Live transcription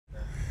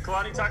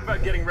Kalani, talk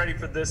about getting ready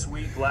for this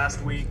week,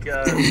 last week,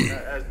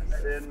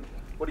 and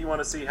what do you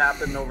want to see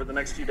happen over the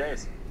next few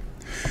days?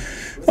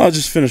 I'll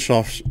just finish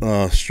off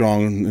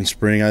strong in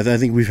spring. I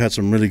think we've had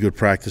some really good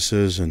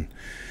practices, and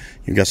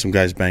you've got some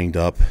guys banged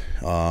up.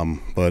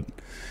 But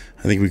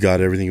I think we got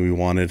everything we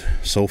wanted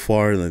so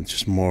far. And it's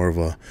just more of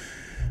a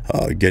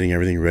getting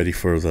everything ready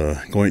for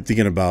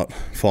thinking about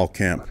fall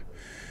camp,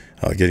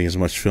 getting as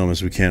much film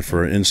as we can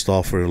for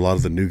install for a lot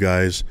of the new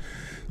guys,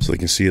 so they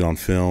can see it on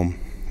film,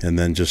 and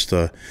then just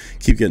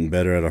keep getting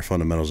better at our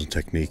fundamentals and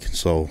technique.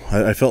 So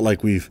I felt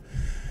like we've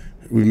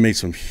made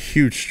some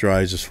huge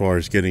strides as far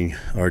as getting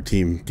our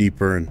team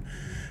deeper and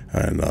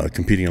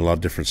competing in a lot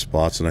of different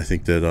spots. And I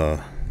think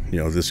that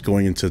this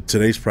going into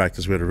today's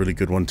practice, we had a really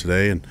good one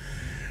today, and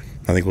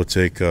I think we'll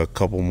take a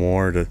couple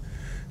more to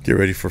get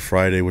ready for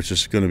Friday, which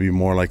is going to be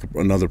more like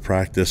another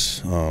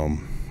practice.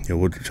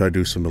 We'll try to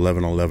do some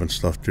 11-on-11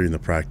 stuff during the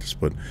practice,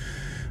 but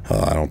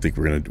I don't think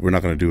we're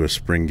not going to do a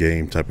spring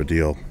game type of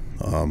deal.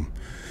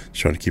 Just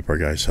trying to keep our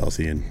guys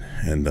healthy,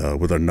 and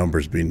with our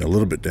numbers being a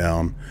little bit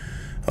down,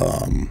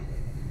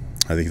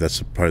 I think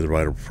that's probably the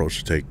right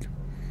approach to take.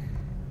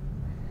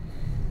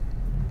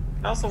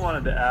 I also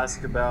wanted to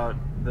ask about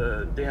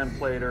the Dan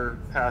Plater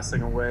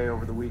passing away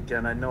over the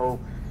weekend. I know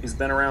he's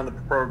been around the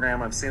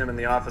program. I've seen him in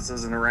the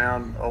offices and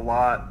around a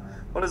lot.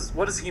 What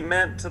has he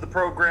meant to the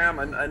program?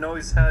 I know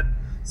he's had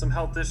some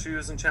health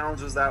issues and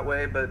challenges that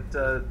way, but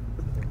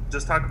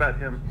just talk about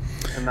him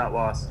and that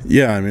loss.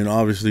 Yeah, I mean,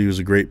 obviously he was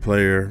a great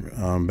player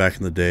back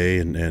in the day,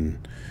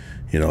 and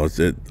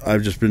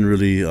I've just been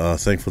really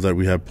thankful that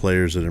we have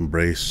players that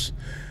embrace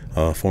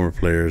former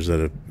players that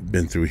have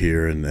been through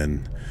here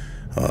and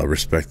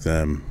respect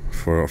them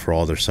for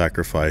all their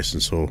sacrifice.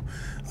 And so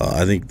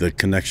I think the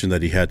connection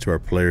that he had to our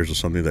players was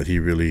something that he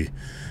really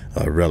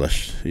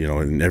relished.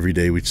 And every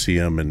day we'd see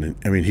him, and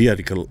I mean, he had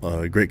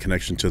a great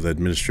connection to the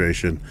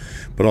administration,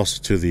 but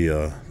also to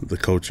the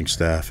coaching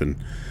staff. And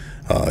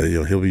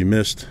he'll be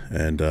missed,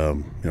 and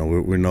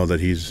we know that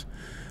he's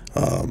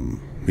going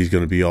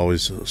to be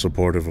always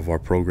supportive of our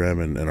program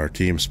and our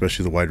team,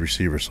 especially the wide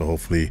receiver. So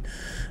hopefully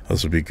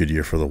this will be a good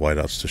year for the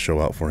wideouts to show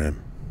out for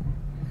him.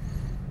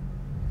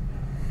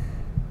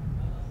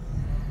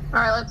 All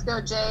right, let's go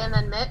Jay and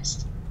then Mitch.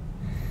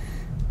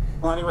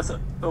 Lonnie, with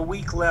a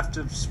week left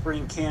of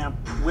spring camp,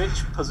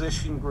 which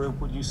position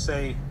group would you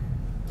say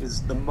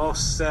is the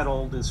most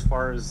settled as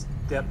far as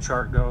depth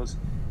chart goes,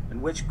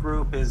 and which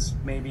group is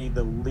maybe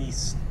the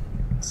least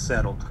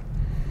settled?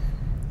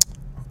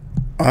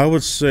 I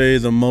would say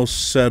the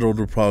most settled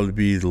would probably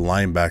be the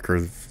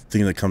linebacker, the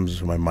thing that comes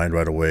to my mind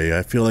right away.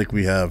 I feel like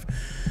we have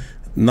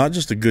not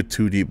just a good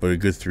 2 deep, but a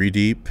good 3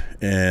 deep,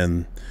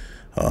 and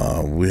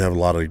we have a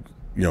lot of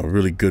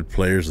really good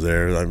players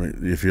there. I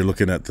mean, if you're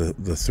looking at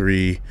the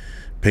 3,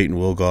 Peyton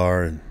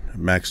Wilgar and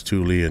Max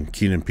Tooley and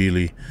Keenan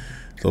Peely,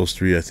 those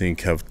 3 I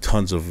think have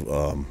tons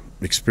of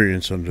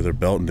experience under their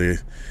belt, and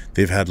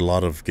they've had a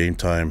lot of game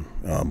time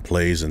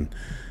plays and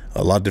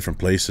a lot of different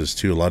places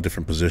too, a lot of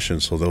different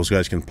positions. So those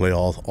guys can play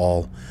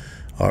all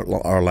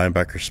our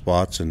linebacker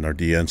spots and our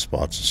DN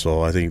spots.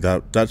 So I think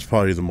that's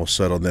probably the most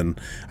settled. Then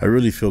I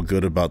really feel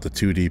good about the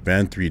 2 deep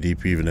and 3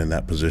 deep even in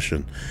that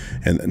position,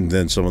 and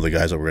then some of the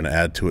guys that we're going to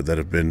add to it that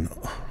have been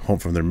home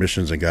from their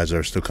missions and guys that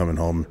are still coming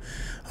home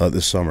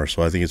this summer.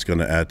 So I think it's going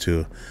to add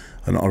to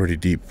an already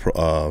deep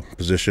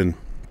position.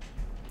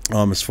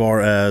 As far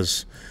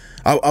as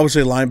I would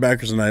say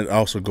linebackers, and I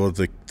also go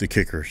with the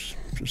kickers.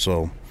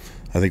 So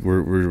I think we're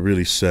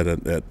really set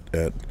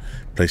at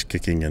place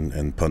kicking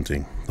and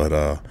punting,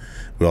 but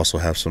we also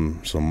have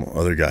some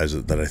other guys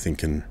that I think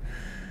can,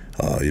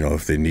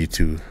 if they need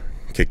to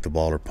kick the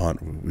ball or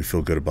punt, we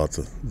feel good about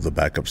the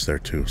backups there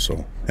too.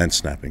 So, and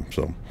snapping.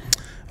 So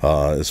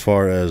as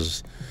far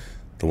as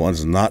the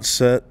ones not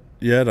set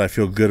yet, I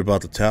feel good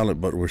about the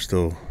talent, but we're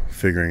still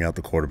figuring out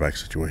the quarterback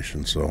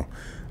situation. So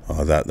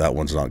that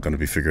one's not going to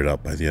be figured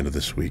out by the end of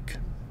this week.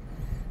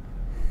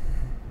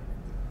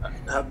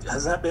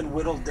 Has that been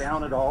whittled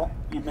down at all?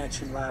 You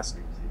mentioned last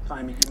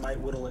time you might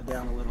whittle it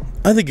down a little.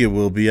 I think it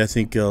will be. I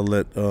think I'll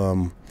let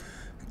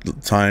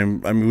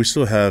time. I mean, we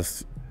still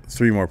have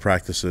 3 more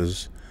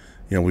practices.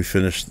 We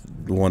finished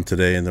the one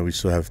today, and then we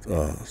still have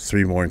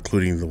 3 more,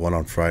 including the one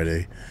on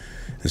Friday.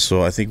 And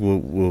so I think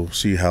we'll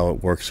see how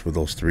it works with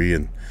those 3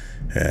 and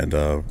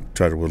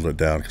try to whittle it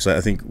down, because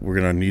I think we're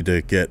going to need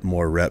to get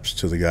more reps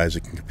to the guys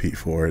that can compete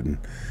for it, and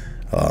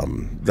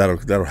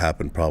that'll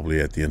happen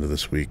probably at the end of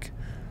this week.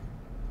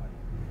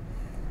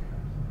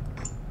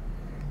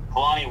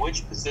 Kalani,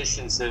 which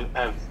positions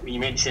have you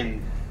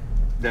mentioned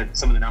that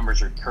some of the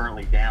numbers are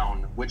currently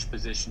down? Which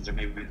positions are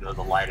maybe the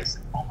lightest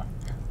at the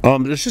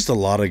moment? There's just a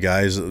lot of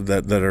guys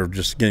that are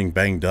just getting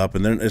banged up,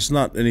 and then it's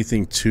not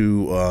anything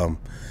too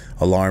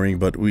alarming.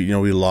 But we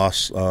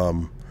lost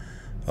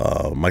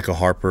Michael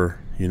Harper,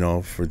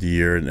 for the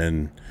year,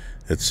 and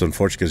it's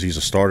unfortunate because he's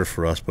a starter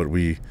for us. But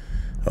we've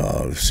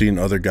seen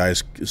other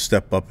guys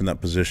step up in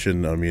that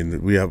position. I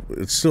mean,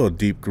 it's still a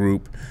deep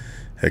group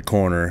at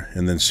corner,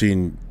 and then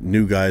seeing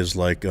new guys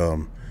like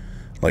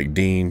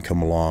Dean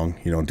come along,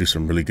 and do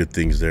some really good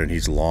things there, and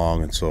he's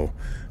long, and so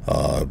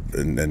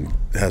and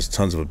has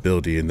tons of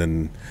ability. And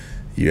then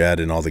you add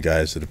in all the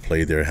guys that have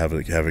played there, have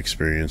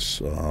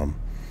experience.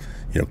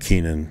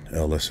 Keenan,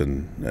 Ellis,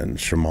 and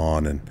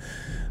Sherman, and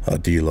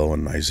D'Lo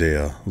and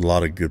Isaiah. A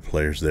lot of good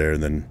players there,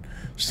 and then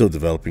still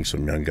developing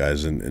some young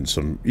guys and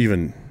some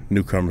even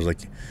newcomers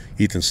like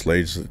Ethan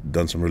Slade's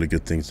done some really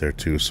good things there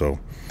too. So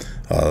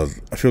I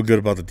feel good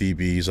about the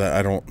DBs.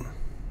 I don't.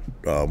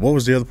 What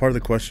was the other part of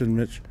the question,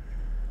 Mitch?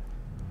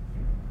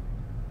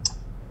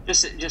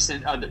 Just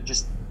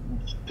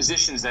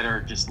positions that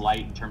are just light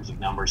in terms of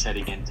numbers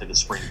heading into the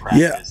spring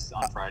practice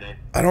on Friday.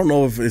 I don't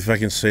know if I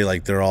can say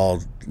like they're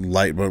all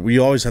light, but we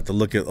always have to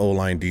look at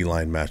O-line,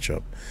 D-line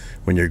matchup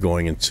when you're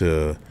going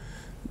into.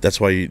 That's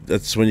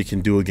when you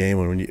can do a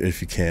game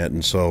if you can't.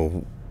 And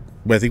so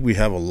I think we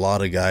have a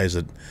lot of guys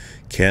that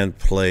can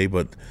play,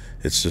 but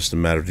it's just a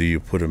matter of do you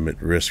put them at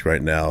risk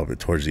right now, but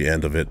towards the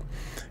end of it,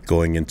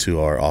 going into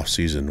our off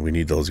season, we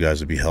need those guys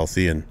to be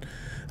healthy. And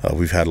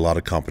we've had a lot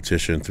of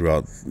competition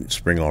throughout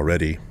spring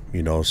already,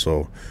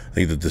 so I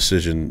think the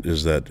decision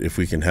is that if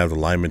we can have the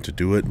linemen to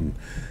do it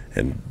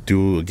and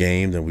do a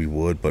game, then we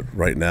would. But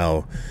right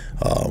now,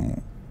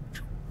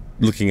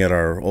 looking at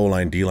our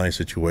O-line, D-line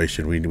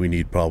situation, we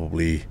need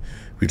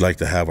we'd like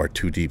to have our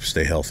two deep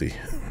stay healthy.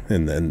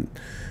 And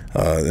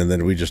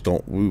then we just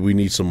don't, we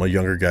need some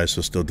younger guys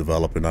to still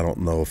develop. And I don't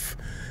know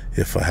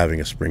if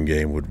having a spring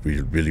game would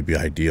really be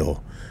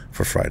ideal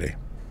for Friday.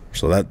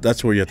 So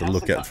that's where you have to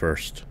look at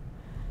first.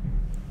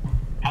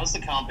 How's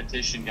the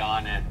competition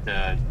gone at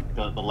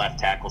the left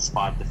tackle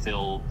spot to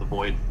fill the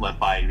void left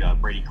by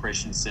Brady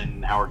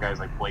Christensen? How are guys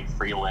like Blake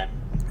Freeland,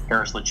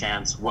 Harris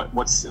LaChance?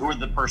 Who are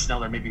the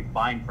personnel that may be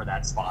vying for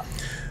that spot?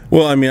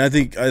 Well, I mean, I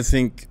think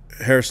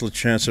Harris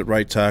LaChance at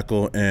right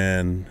tackle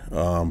and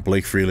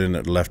Blake Freeland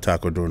at left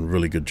tackle are doing a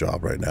really good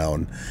job right now,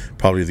 and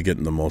probably they're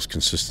getting the most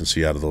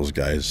consistency out of those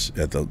guys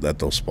at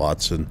those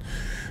spots. And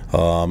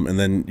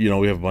then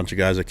we have a bunch of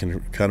guys that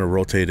can kind of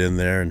rotate in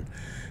there,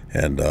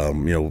 and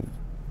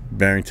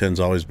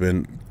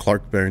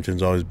Clark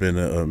Barrington's always been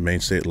a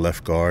mainstay at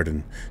left guard,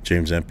 and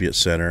James Empey at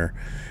center,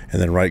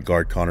 and then right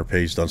guard Connor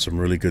Page done some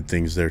really good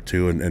things there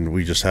too. And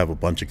we just have a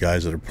bunch of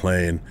guys that are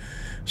playing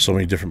so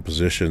many different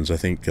positions. I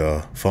think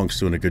Funk's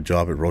doing a good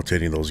job at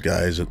rotating those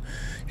guys, and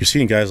you're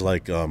seeing guys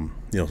like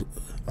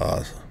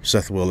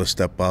Seth Willis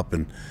step up,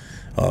 and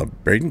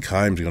Braden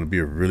Kimes is going to be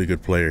a really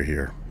good player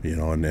here,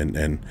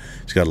 and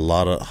he's got a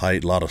lot of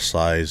height, a lot of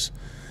size,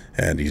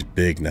 and he's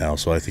big now.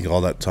 So I think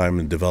all that time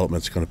and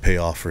development is going to pay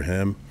off for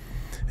him.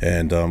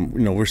 And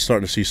we're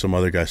starting to see some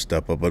other guys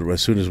step up, but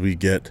as soon as we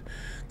get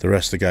the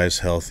rest of the guys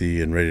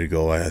healthy and ready to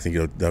go, I think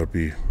that'll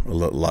be a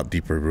lot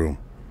deeper room.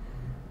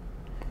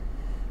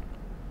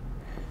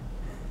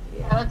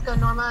 Yeah, let's go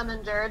Norma and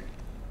then Jared.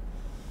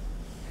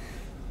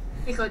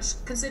 Hey Coach,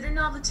 considering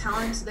all the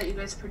talent that you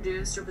guys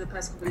produced over the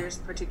past couple of years,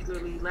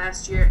 particularly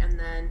last year, and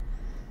then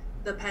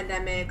the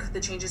pandemic, the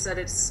changes that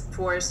it's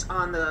forced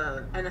on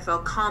the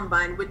NFL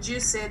Combine, would you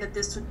say that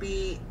this would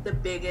be the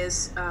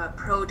biggest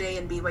pro day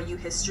in BYU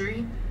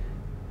history?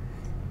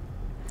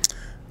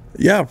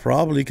 Yeah,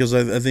 probably, because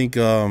I think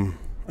I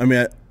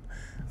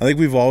think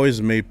we've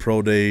always made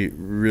pro day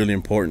really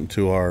important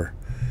to our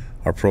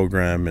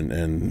program,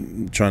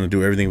 and trying to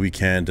do everything we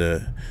can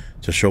to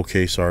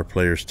showcase our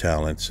players'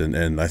 talents.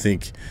 And I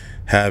think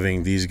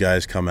having these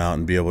guys come out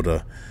and be able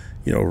to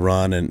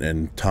run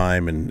and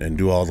time and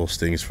do all those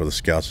things for the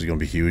scouts is going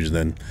to be huge. And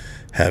then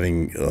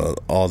having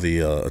all the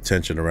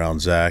attention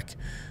around Zach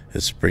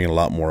is bringing a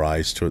lot more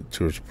eyes to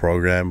his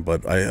program.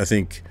 But I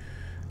think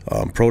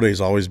pro day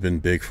has always been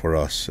big for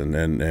us,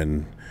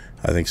 and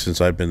I think since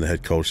I've been the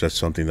head coach, that's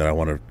something that I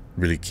want to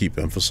really keep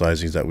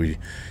emphasizing, is that we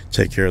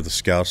take care of the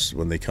scouts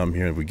when they come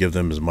here, and we give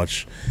them as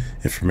much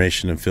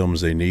information and film as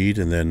they need,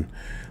 and then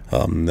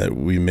that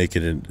we make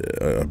it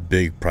a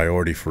big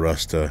priority for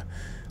us to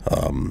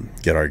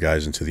get our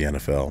guys into the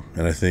NFL.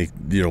 And I think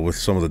with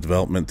some of the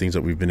development things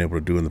that we've been able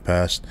to do in the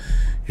past,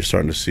 you're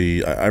starting to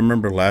see. I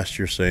remember last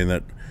year saying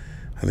that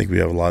I think we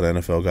have a lot of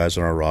NFL guys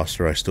on our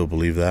roster. I still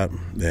believe that,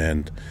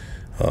 and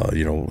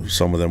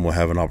some of them will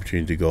have an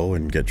opportunity to go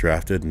and get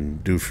drafted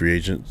and do free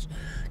agents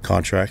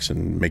contracts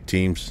and make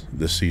teams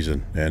this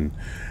season, and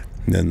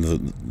then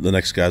the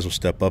next guys will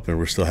step up, and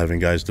we're still having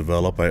guys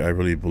develop. I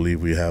really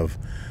believe we have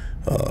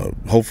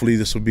hopefully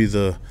this will be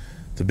the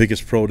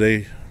biggest pro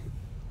day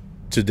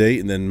to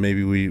date, and then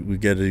maybe we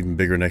get it even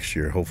bigger next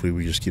year. Hopefully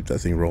we just keep that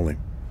thing rolling.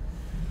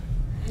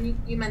 And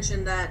you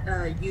mentioned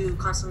that you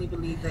constantly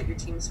believe that your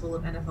team is full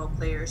of NFL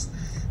players.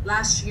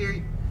 Last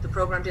year the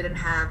program didn't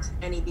have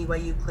any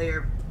BYU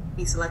player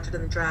be selected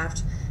in the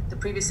draft. The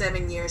previous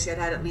 7 years you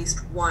had at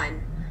least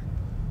one.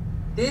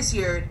 This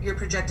year, you're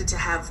projected to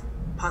have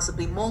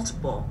possibly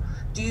multiple.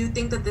 Do you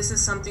think that this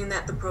is something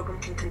that the program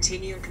can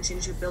continue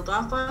to build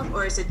off of,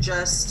 or is it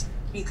just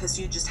because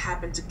you just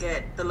happen to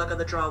get the luck of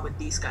the draw with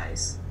these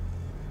guys?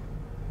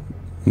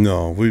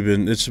 No,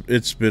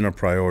 it's been a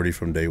priority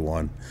from day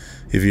one.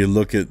 If you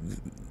look at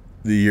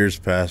the years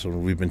past,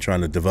 when we've been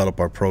trying to develop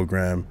our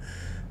program,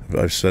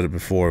 I've said it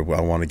before,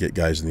 I want to get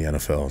guys in the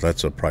NFL.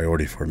 That's a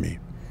priority for me.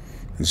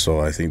 And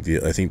so I think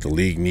the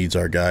league needs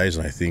our guys,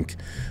 and I think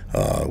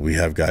we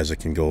have guys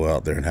that can go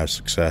out there and have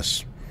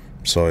success.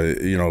 So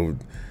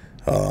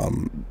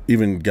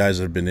even guys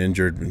that have been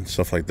injured and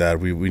stuff like that,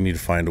 we need to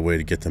find a way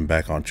to get them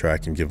back on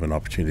track and give them an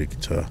opportunity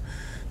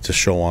to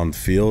show on the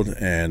field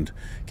and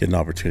get an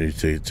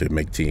opportunity to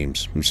make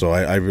teams. And so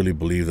I really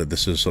believe that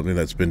this is something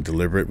that's been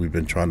deliberate. We've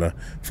been trying to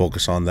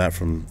focus on that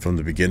from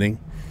the beginning.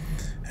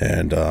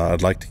 And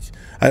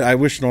I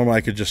wish normally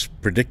I could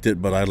just predict it,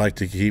 but I'd like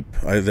to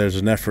there's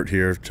an effort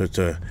here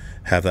to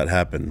have that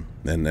happen.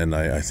 And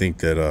I think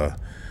that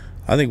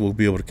I think we'll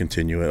be able to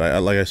continue it.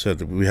 Like I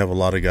said, we have a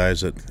lot of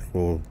guys that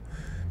will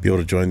be able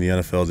to join the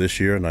NFL this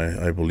year, and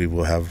I believe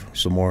we'll have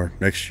some more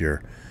next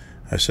year.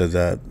 I said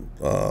that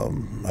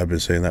I've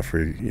been saying that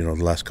for the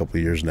last couple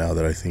of years now,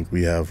 that I think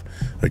we have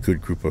a good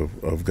group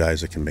of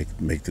guys that can make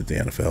the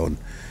NFL and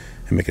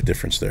make a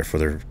difference there for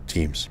their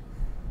teams.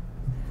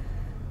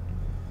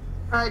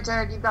 All right,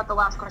 Jared, you've got the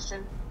last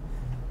question.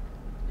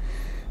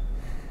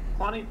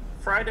 Kalani,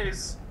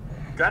 Friday's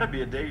got to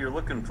be a day you're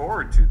looking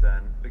forward to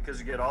then, because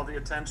you get all the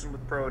attention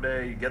with Pro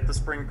Day, you get the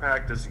spring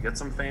practice, you get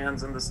some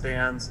fans in the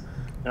stands.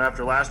 And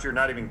after last year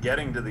not even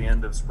getting to the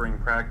end of spring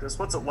practice,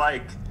 what's it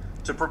like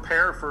to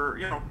prepare for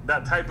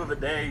that type of a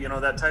day,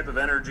 that type of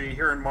energy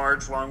here in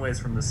March, long ways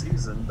from the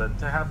season, but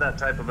to have that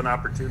type of an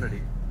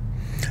opportunity?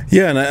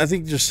 Yeah, and I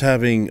think just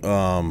having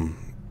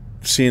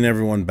seeing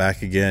everyone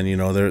back again,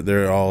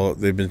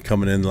 they've been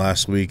coming in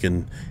last week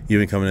and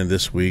even coming in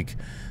this week,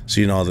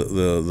 seeing all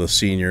the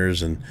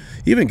seniors and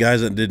even guys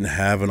that didn't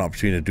have an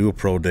opportunity to do a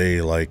pro day,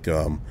 like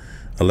Aleva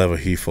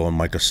Hifo and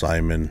Micah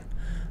Simon.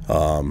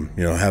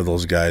 Have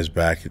those guys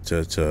back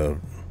to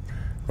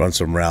run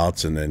some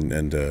routes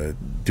and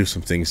do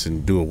some things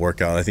and do a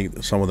workout. I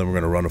think some of them are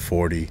going to run a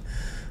 40.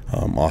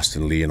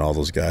 Austin Lee and all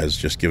those guys,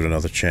 just give it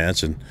another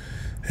chance.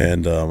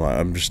 And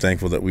I'm just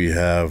thankful that we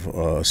have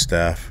a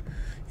staff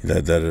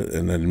that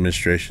an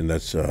administration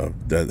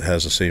that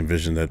has the same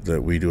vision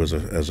that we do as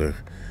a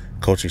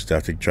coaching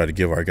staff, to try to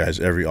give our guys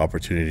every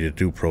opportunity to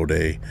do pro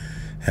day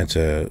and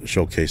to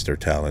showcase their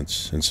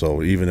talents. And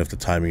so even if the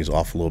timing is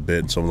off a little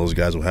bit, some of those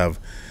guys will have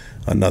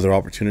another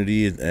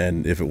opportunity,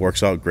 and if it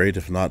works out, great.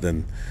 If not,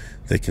 then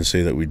they can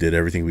say that we did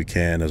everything we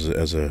can as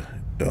a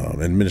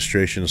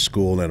administration, a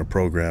school, and a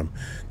program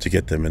to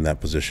get them in that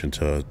position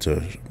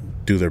to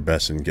do their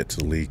best and get to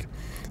the league.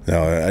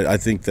 Now, I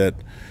think that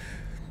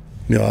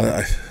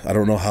I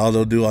don't know how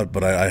they'll do it,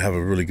 but I have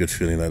a really good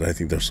feeling that I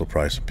think they'll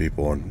surprise some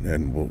people,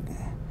 and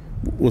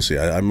we'll see.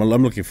 I'm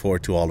looking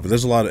forward to all of it.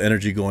 There's a lot of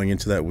energy going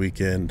into that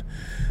weekend,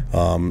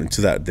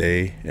 into that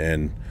day,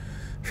 and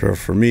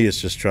for me, it's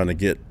just trying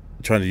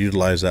to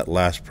utilize that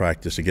last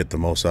practice to get the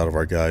most out of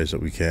our guys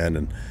that we can.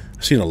 And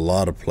I've seen a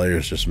lot of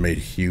players just made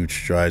huge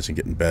strides and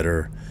getting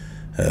better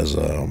as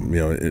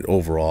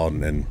overall.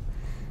 And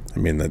I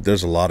mean,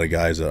 there's a lot of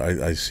guys that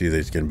I see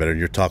that's getting better.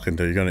 You're going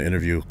to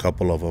interview a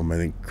couple of them. I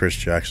think Chris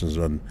Jackson's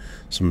done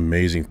some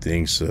amazing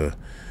things to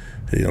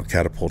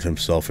catapult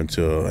himself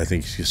into, I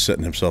think he's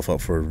setting himself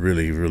up for a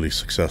really, really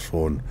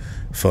successful and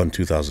fun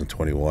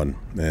 2021.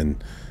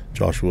 And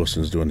Josh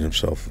Wilson's doing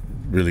himself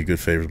really good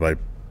favors by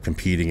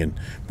competing and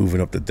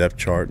moving up the depth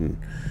chart and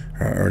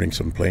earning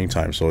some playing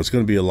time. So it's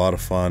going to be a lot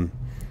of fun.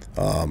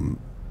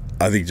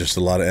 I think just a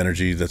lot of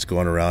energy that's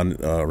going around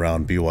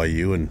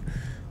BYU, and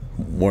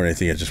more than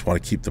anything, I just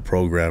want to keep the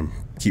program,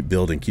 keep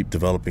building, keep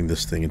developing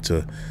this thing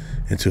into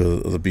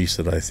the beast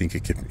that I think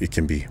it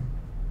can be.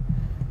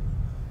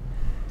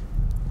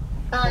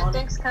 All right,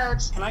 thanks,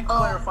 Coach. Can I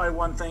clarify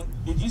one thing?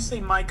 Did you say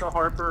Micah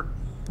Harper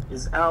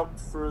is out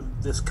for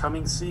this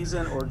coming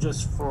season or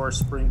just for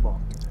spring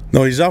ball?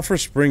 No, he's out for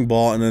spring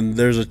ball, and then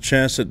there's a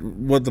chance that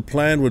what the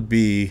plan would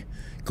be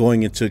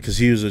going into, because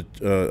he was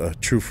a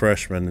true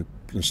freshman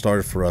and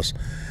started for us,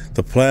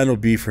 the plan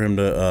would be for him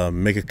to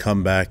make a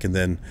comeback, and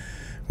then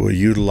we'll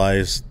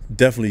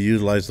definitely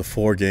utilize the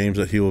 4 games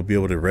that he will be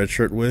able to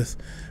redshirt with,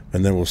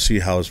 and then we'll see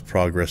how his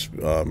progress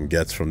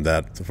gets from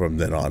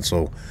then on.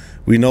 So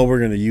we know we're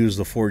going to use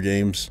the 4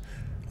 games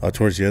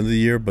towards the end of the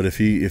year, but if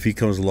he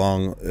comes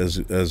along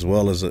as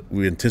well as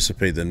we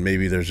anticipate, then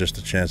maybe there's just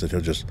a chance that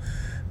he'll just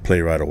play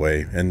right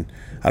away. And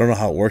I don't know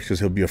how it works, because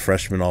he'll be a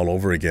freshman all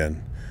over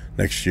again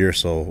next year.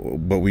 So,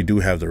 but we do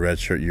have the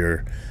redshirt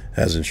year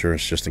as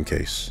insurance just in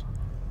case.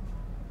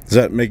 Does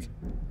that make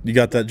you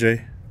got that,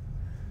 Jay?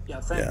 Yeah,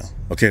 thanks.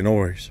 Yeah. Okay, no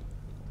worries.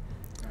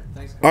 All right,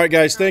 thanks. All right,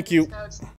 guys, thank you. Thanks, Coach.